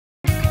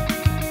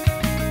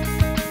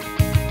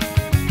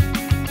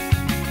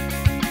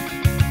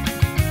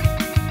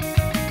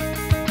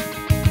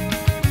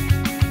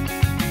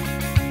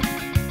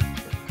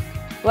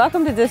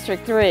Welcome to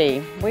District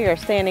 3. We are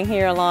standing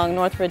here along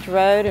Northridge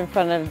Road in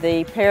front of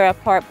the Para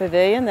Park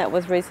Pavilion that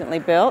was recently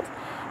built,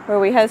 where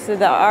we hosted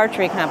the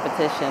archery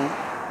competition.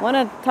 I want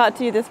to talk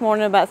to you this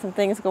morning about some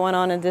things going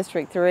on in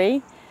District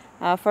 3.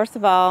 First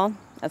of all,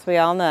 as we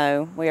all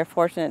know, we are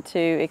fortunate to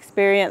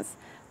experience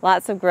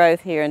lots of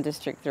growth here in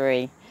District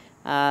 3.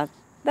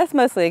 That's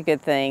mostly a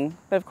good thing,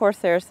 but of course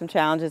there are some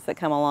challenges that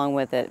come along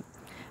with it,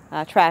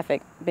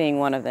 traffic being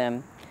one of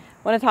them.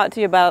 I want to talk to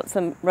you about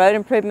some road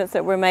improvements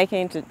that we're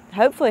making to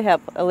hopefully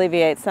help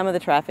alleviate some of the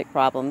traffic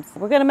problems.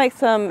 We're going to make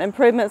some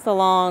improvements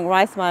along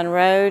Rice Mine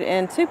Road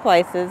in two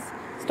places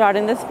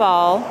starting this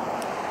fall.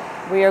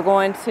 We are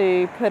going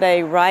to put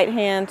a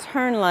right-hand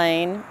turn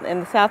lane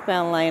in the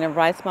southbound lane of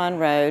Rice Mine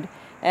Road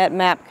at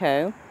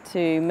MAPCO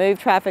to move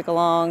traffic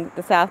along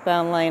the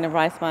southbound lane of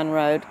Rice Mine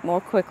Road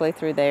more quickly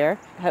through there,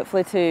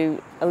 hopefully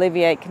to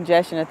alleviate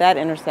congestion at that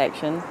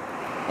intersection.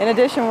 In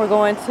addition, we're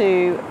going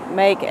to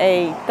make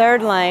a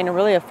third lane, or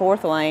really a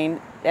fourth lane,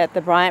 at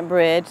the Bryant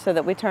Bridge so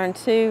that we turn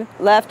two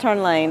left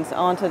turn lanes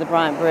onto the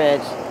Bryant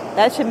Bridge.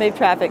 That should move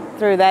traffic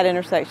through that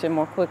intersection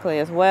more quickly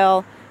as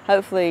well,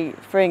 hopefully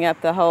freeing up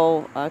the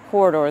whole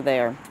corridor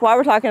there. While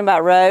we're talking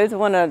about roads, I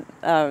want to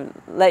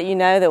let you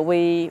know that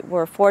we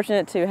were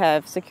fortunate to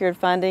have secured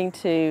funding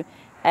to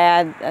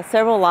add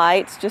several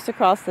lights just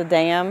across the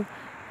dam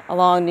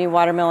along New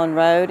Watermelon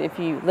Road. If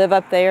you live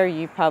up there,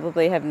 you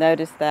probably have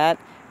noticed that.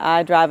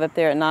 I drive up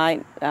there at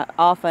night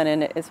often,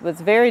 and it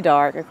was very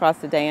dark across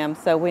the dam,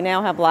 so we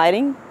now have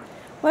lighting.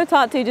 I want to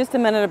talk to you just a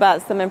minute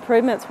about some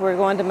improvements we're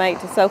going to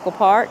make to Sokol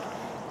Park.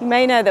 You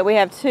may know that we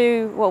have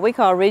two what we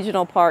call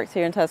regional parks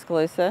here in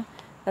Tuscaloosa.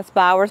 That's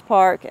Bowers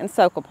Park and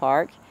Sokol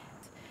Park.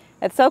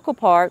 At Sokol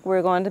Park,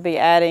 we're going to be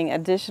adding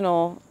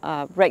additional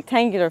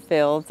rectangular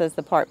fields, as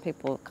the park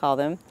people call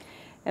them,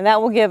 and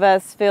that will give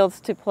us fields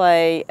to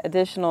play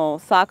additional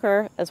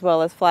soccer as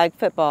well as flag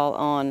football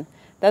on.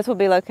 Those will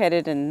be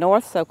located in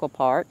North Sokol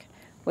Park.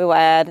 We will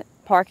add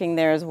parking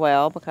there as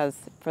well, because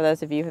for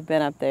those of you who have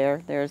been up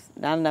there, there's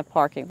not enough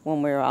parking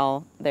when we're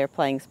all there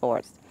playing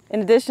sports. In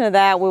addition to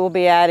that, we will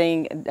be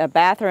adding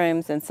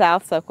bathrooms in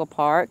South Sokol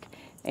Park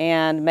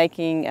and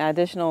making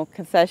additional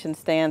concession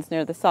stands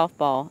near the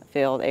softball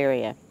field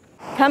area.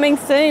 Coming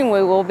soon,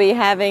 we will be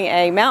having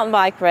a mountain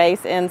bike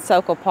race in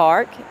Sokol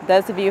Park.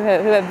 Those of you who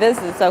have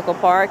visited Sokol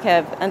Park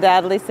have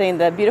undoubtedly seen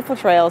the beautiful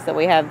trails that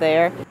we have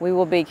there. We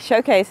will be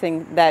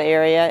showcasing that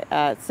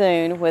area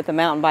soon with a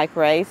mountain bike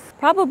race.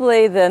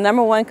 Probably the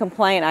 #1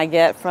 complaint I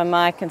get from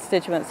my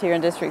constituents here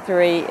in District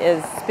 3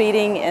 is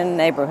speeding in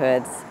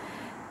neighborhoods.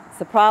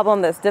 It's a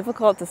problem that's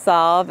difficult to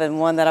solve, and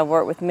one that I've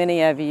worked with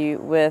many of you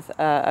with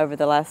over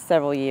the last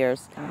several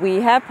years.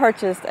 We have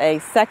purchased a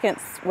second,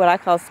 what I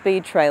call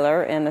speed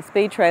trailer, and the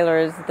speed trailer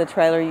is the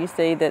trailer you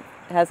see that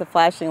has a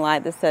flashing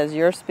light that says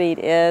your speed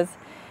is.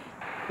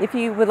 If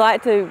you would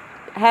like to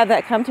have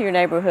that come to your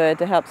neighborhood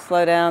to help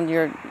slow down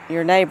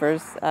your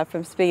neighbors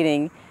from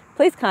speeding,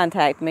 please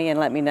contact me and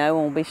let me know,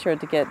 and we'll be sure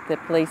to get the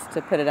police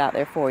to put it out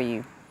there for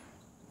you.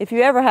 If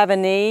you ever have a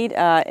need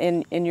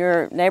in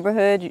your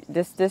neighborhood,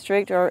 this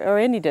district, or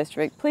any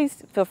district,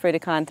 please feel free to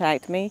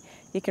contact me.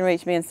 You can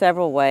reach me in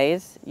several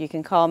ways. You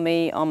can call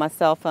me on my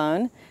cell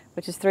phone,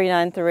 which is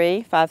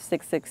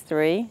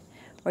 393-5663,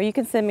 or you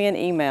can send me an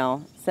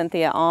email,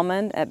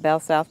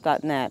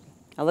 CynthiaAlmond@bellsouth.net.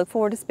 I look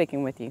forward to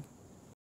speaking with you.